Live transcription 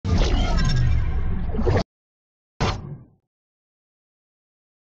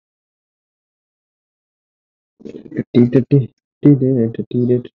T T T T T T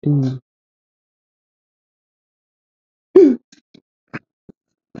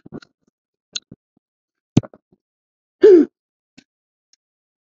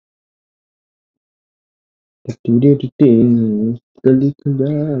T T गली खुदा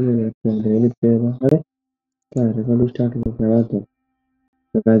मेरे प्यारे तेरा। अरे क्या रिकॉर्ड स्टार्ट हो गया तो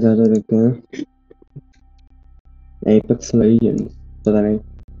क्या ज्यादा देखते हैं एपेक्स लेजेंड्स। पता नहीं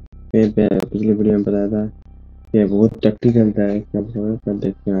मैं पिछली वीडियो में बताया था कि बहुत टैक्टिक चलता है कब समय पर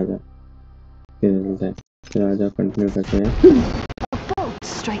देखते आ जा कैसे चलता है। फिर आ जा कंटिन्यू करते हैं।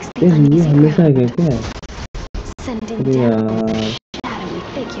 ये हमेशा क्या क्या है अरे यार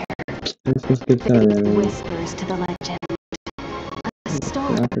इसको स्किप करा जाएगा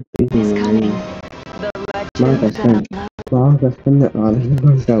क्या टट्टी थी भाई। माँ कसम में आधा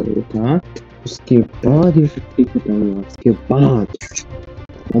घंटा उठा उसके बाद ये टट्टी खत्म हुआ उसके बाद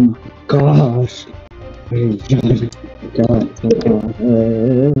oh my gosh अरे यार क्या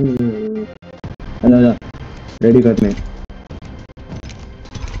आजा रेडी करने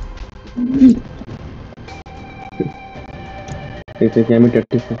देखते क्या मैं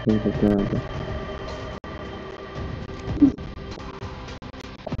टट्टी से फोन करते हैं यहाँ पे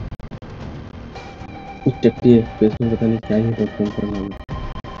टट्टी एक्सप्रेस में पता नहीं क्या ही तो फोन करना है।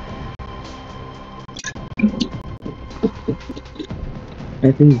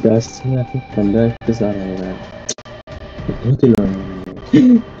 आई थिंक 10 से या फिर 15 एक्सप्रेस आ रहा होगा बहुत ही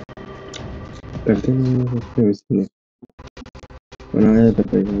लॉन्ग करते नहीं सकते इसलिए बनाया था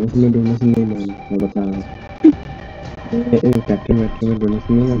पैसा उसमें डोनेशन नहीं लेना मैं बता रहा हूँ कैप्टन वैक्टन में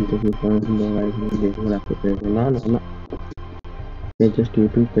डोनेशन नहीं करते फिर कौन सी लोग आए थे देखो मैं आपको पैसा ना ना ना मैं जस्ट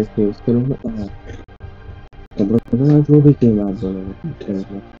यूट्यूब पैसे यूज करूँगा तब लोग वो भी कई बात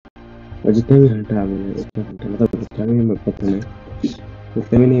बोलेंगे और जितने भी घंटा बोले उतना घंटा मतलब जितना भी मैं पता नहीं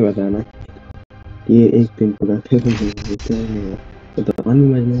उतना भी नहीं बताना कि ये एक दिन पूरा थे तो जितना भी नहीं तो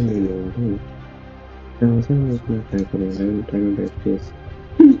अनइमेजिनेबल नहीं लेगा मैं उसे मैं उतना ट्राई करूँगा I will try my best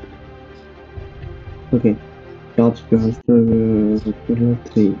okay top sponsor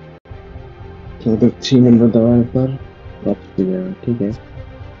 3 तो 3 नंबर दबाने पर टॉप पे जाएगा ठीक है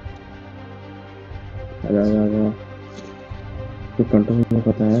आजा तो कंट्रोल में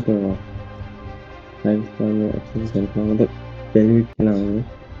पता है तो टाइम पर मैं एक्सेस करता हूँ मतलब पहले भी खेला हूँ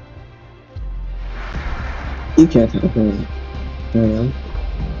ये क्या था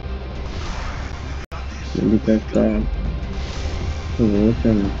जल्दी करता है तो बहुत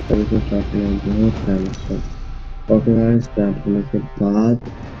टाइम लगता है इसको स्टार्ट करने में बहुत टाइम लगता है और फिर स्टार्ट करने के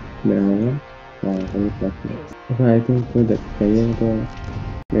बाद मैं आऊँगा और कभी स्टार्ट करूँ तो आई थिंक कोई चाहिए तो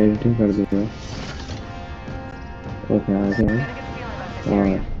मैं एडिटिंग कर दूँगा ओके आ गया और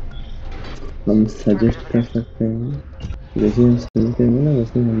हम सजेस्ट कर सकते हैं जैसे हम शुरू करेंगे ना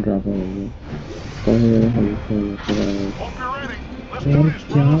वैसे हम ड्रॉप होंगे कौन सा जगह हम और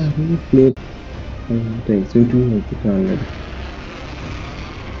क्या है प्ले तो एग्जीक्यूट हो चुका है ऑलरेडी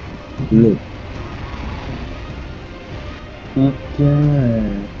लो अब क्या है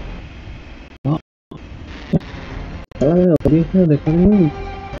अरे ये क्या देखो ना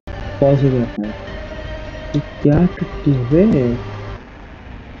पॉज हो जाता है ये क्या टट्टी है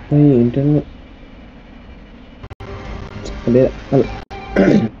भाई इंटरनेट अरे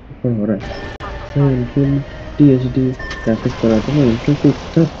कौन हो रहा है इनके टीएचडी प्रैक्टिस कराते हैं इनके को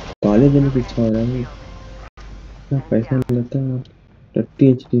इतना कॉलेज में पीछा हो रहा है इतना पैसा मिलता है और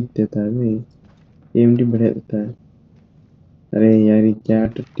टीएचडी देता है भाई एमडी बढ़िया देता है अरे यार ये क्या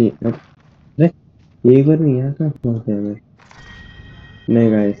टट्टी अरे एक बार नहीं यहाँ कहाँ पहुँच गया मैं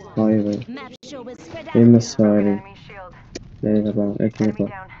नहीं गाइस सॉरी भाई मैं सॉरी नहीं कर पाऊँ एक मिनट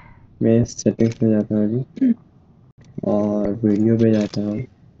मैं सेटिंग्स में जाता हूँ जी और वीडियो पे जाता हूँ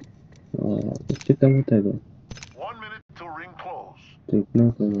और इससे कम होता है तो इतना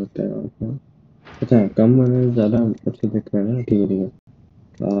कम होता है और अच्छा कम होने ज़्यादा अच्छे दिख रहा है ना ठीक है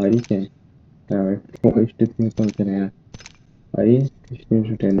और ये क्या है स्टिक में कौन सा रहेगा और ये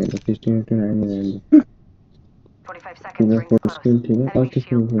 16:10 है 16:9 रहेंगे पूरा फोटो स्क्रीन ठीक है और किस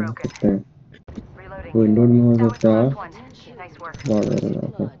में हो सकता है विंडो में हो सकता है और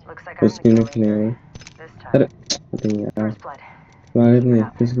स्क्रीन में खेलेगा अरे अरे यार तुम्हारे में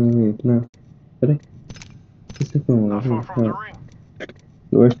FPS में इतना अरे इससे क्यों हो रहा है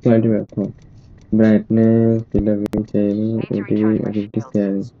लोएस्ट क्वालिटी में रखो ब्राइटनेस फिल्टर चाहिए एटीवी एडिटिव से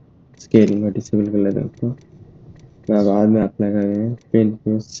स्केलिंग और डिसेबल कर लेते हैं उसको बाद में अप्लाई करेंगे पेन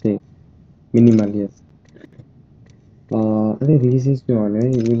से मिनिमल यस अरे रीसेट क्यों ऑन है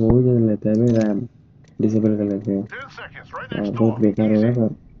ये बहुत ज़्यादा लेता है मैं रैम डिसेबल कर लेते हैं बहुत बेकार होगा पर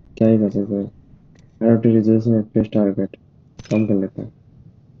क्या ही कर सकते हैं एडोप्टिव रिजल्ट में एफपीएस टारगेट कम कर लेते हैं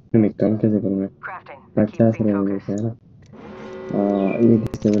नहीं कम कैसे करूँगा 50 रन देते हैं ना। ये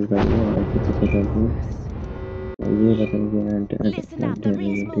डिसेबल कर दिया और पीछे से कर दिया। ये पता नहीं क्या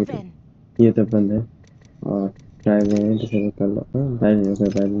ये तो बंद है और ट्राई में डिसेबल कर लो। बैल में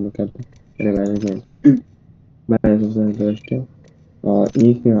कर दो। अरे बैल में बैल सबसे बेस्ट है और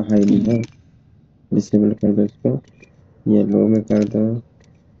एक हाई में है डिसेबल कर दो इसको। ये लो में कर दो।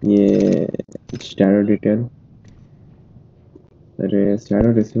 ये स्टैंडर्ड डिटेल। अरे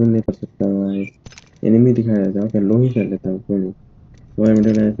स्टैंडर्ड डिसेबल नहीं कर सकता मैं। एनिमी दिखाया जाता है फिर लो ही कर लेता हूँ कोई नहीं।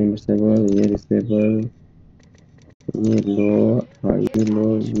 डिसेबल ये डिसेबल ये लो। हाँ ये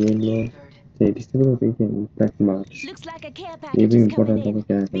लो ये लो। सही डिसेबल होती है इम्पैक्ट मार्क्स। ये भी इम्पोर्टेंट है तो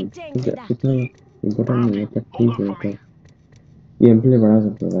क्या करें इतना इम्पोर्टेंट नहीं है पर ठीक है तो गेम प्ले बढ़ा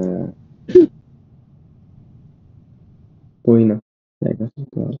सकता था यार। कोई ना क्या कर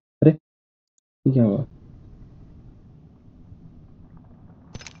सकते हैं। अरे ये क्या हुआ।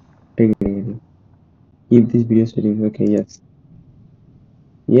 ठीक है keep this video series okay yes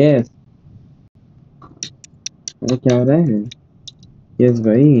yes। अरे क्या हो रहा है यस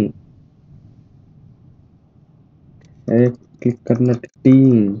भाई। अरे क्लिक करना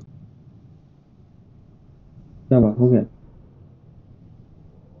टीम क्या बात हो गया।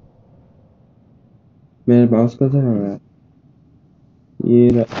 मेरे माउस को तो ना ये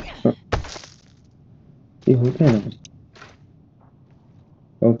ये हो गया ना।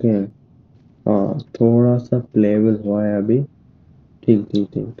 ओके हाँ थोड़ा सा प्लेबल हुआ है अभी। ठीक ठीक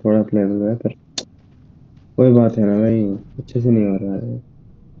ठीक थोड़ा प्लेबल हुआ है पर कोई बात है ना भाई अच्छे से नहीं हो रहा है।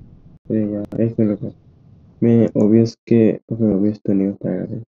 अरे यार एक मिनट रुको। मैं ओबीएस के ओके ओबीएस तो नहीं हो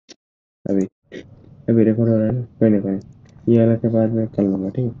पाएगा अभी अभी रिकॉर्ड हो रहा है ना कोई नहीं कोई नहीं। ये वाला के बाद मैं कर लूँगा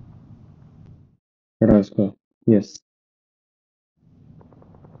ठीक है। पढ़ा उसको यस।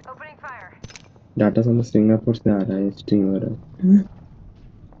 डाटा समझ सिंगापुर से आ रहा है स्ट्रीम हो रहा है।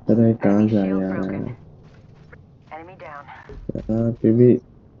 पता है कहाँ से आ रहा है यार फिर भी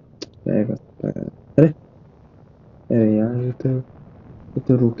क्या कर सकता है। अरे अरे यार ये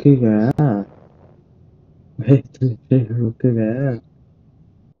तो रुक ही गया भाई रुक गया।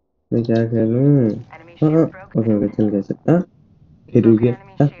 मैं क्या करूँ। हाँ ओके ओके चल गया चल हाँ फिर रुक गया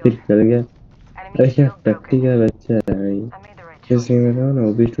हाँ फिर चल गया। अरे क्या टट्टी का बच्चा है भाई। जैसे मैं कहा ना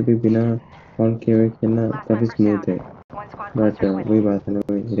ओबी टूबी बिना ऑन किए हुए खेलना काफी स्मूथ है बट वही बात है ना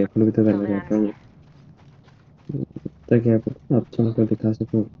वही रेकॉर्ड भी तो करना चाहता हूँ ताकि आपको अच्छा मतलब दिखा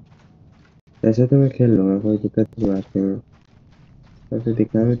सकूँ। ऐसे तो मैं खेल लूँगा कोई दिक्कत की बात नहीं है वैसे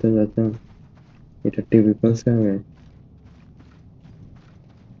दिखा भी तो चाहता हूँ। ये टट्टी पीपल्स कहाँ गए।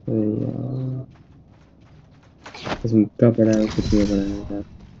 अरे यार बस मुक्का पड़ा है कुछ नहीं पड़ा है यार।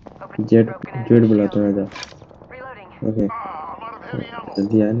 जेट जेट बुलाता हूँ आजा। ओके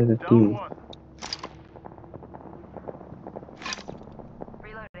जल्दी आने टट्टी।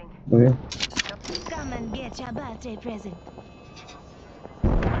 Okay Come and get your birthday present.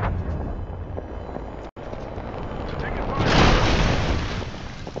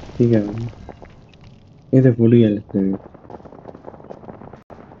 ठीक है ये तो फूट गया लगता है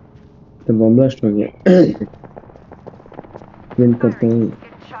तो बम ब्लास्ट हो गया। विन करते हैं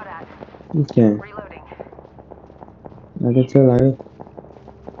ये क्या है आगे चल आगे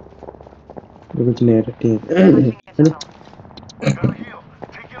ये कुछ नहीं है टट्टी है। अरे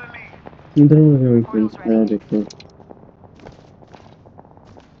इधर मुझे वही फ्रेंड्स आया देखते हैं।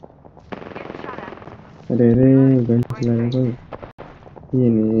 अरे अरे गन चला रहा कोई ये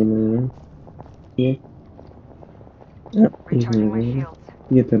नहीं है ये एक मिनट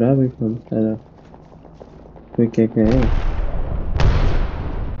ये तो रहा भाई फोन सारा कोई क्या है।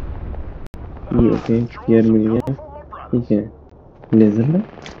 ये ओके क्लियर मिल गया ठीक है। लेजर ना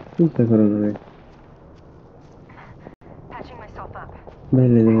ये क्या करूँ मैं मैं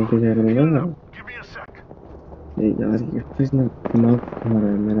लेजर में क्या करूँगा। यार ये फिर ना दिमाग घुमा रहा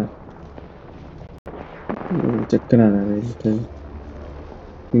है मेरा चक्कर आ रहा है भाई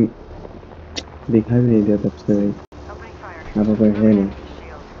दिखा भी नहीं दिया तब से भाई आपको कोई है नहीं।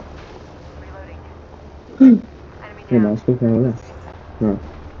 ये माउस को क्या हो रहा है हाँ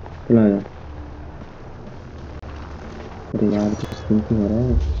चला जा। अरे यार तो स्क्रीन क्यों हो रहा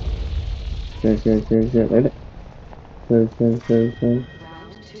है। चल अरे चल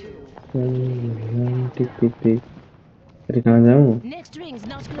टिक टिक टिक। अरे कहाँ जाऊँ Next ring's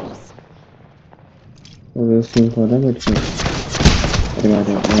not close. और स्क्रीन को रहा बैठ के। अरे मार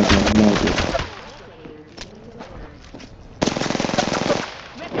दिया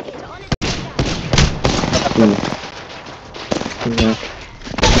Replicator on its way. चलो यार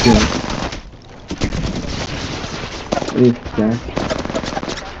चलो अरे क्या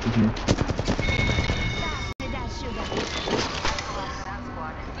Pass me that sugar.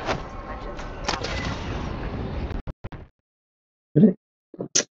 अरे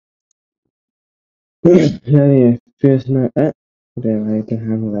यार ये फेस ना अरे भाई तो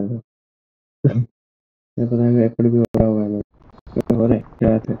हैंग हो गया मैं पता नहीं एफर्ट भी हो रहा होगा मैं हो रहा है क्या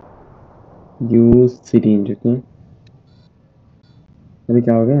बात है यूज सिरिंज ओके अरे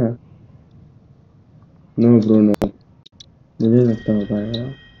क्या हो गया नो ब्रो नो मुझे लगता हो पाएगा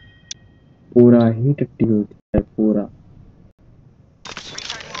पूरा ही टट्टी होती है पूरा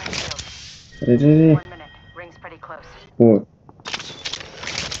अरे रे रे फोर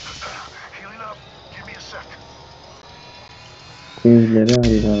क्वींस ले रहा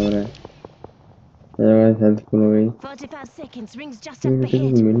है क्या हो रहा है मेरा हेल्थ फुल हो गई 45 seconds. Rings just ये up तो कुछ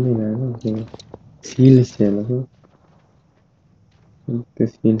ahead. मिल नहीं रहा है ना मुझे सील से मतलब तो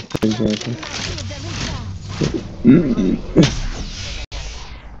सील से Start जाएगा getting out here very fast.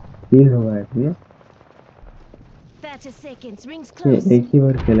 Seal होगा है ना 30 seconds. Rings ये close. एक ही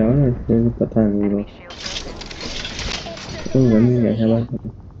बार खेला हो ना इसलिए मुझे पता नहीं ब्रो Extra तो गन supplies में over कैसा here. बात है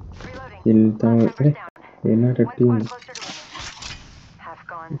खेलता हूँ अरे ये ना टट्टी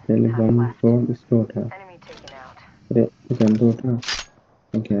पहले बम को इसको उठा अरे गन तो उठा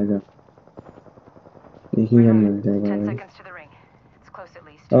ओके आ जा एक ही गन मिल जाएगा भाई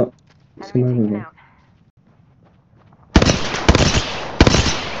ओ समझ गया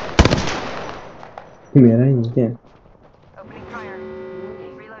मेरा ही क्या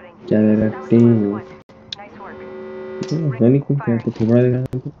क्या दे रट्टी मैंने क्यों किया तो थोड़ा देगा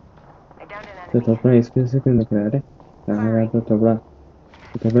तो थोड़ा इसके से क्यों दिख रहा है अरे कहाँ गया तो थोड़ा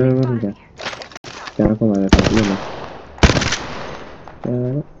थोड़ा मारूं क्या क्या को मारा था ये मैं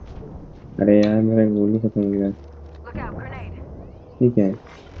अरे यार मेरा गोली खत्म हो गया ठीक है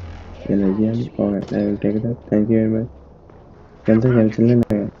एनर्जी और I will take that thank you very much चलने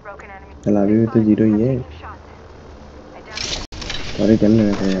लगा कल अभी भी तो जीरो ही है अरे चलने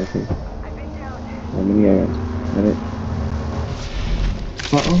लगा ऐसे मिल गया अरे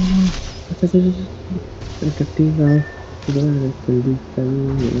अच्छा अच्छा अरे टट्टी कहाँ जल्दी चल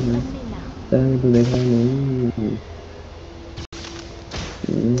Vanilla. तो देखा नहीं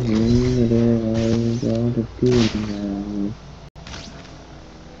अरे भाई क्या टट्टी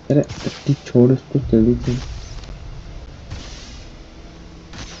अरे टट्टी छोड़ उसको जल्दी चल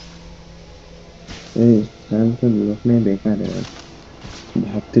शाम को लौटने बेकार है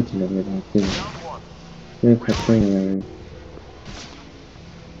भागते चलेंगे ये खत्म हो गया भाई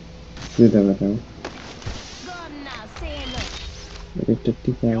सीधा बताओ Gone now. Say hello. अरे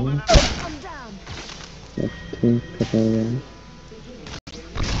टट्टी क्या है I'm down. खत्म हो गया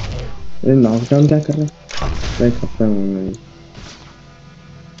अरे नॉकडाउन क्या कर रहा है भाई खत्म हो गया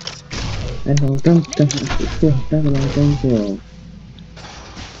अरे नॉकडाउन इसको हटा नॉकडाउन को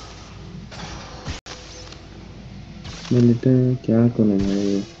मिलते क्या करूँ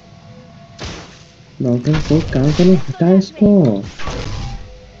भाई नॉकडाउन को काम करो Next हटा one has इसको me.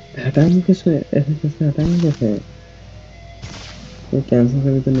 हटाएंगे कैसे ऐसे कैसे हटाएंगे कैसे ये कैंसिल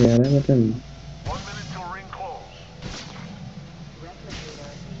करके तो नहीं आ रहा है मतलब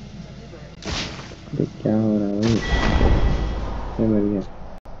अरे क्या हो रहा है भाई मैं मर गया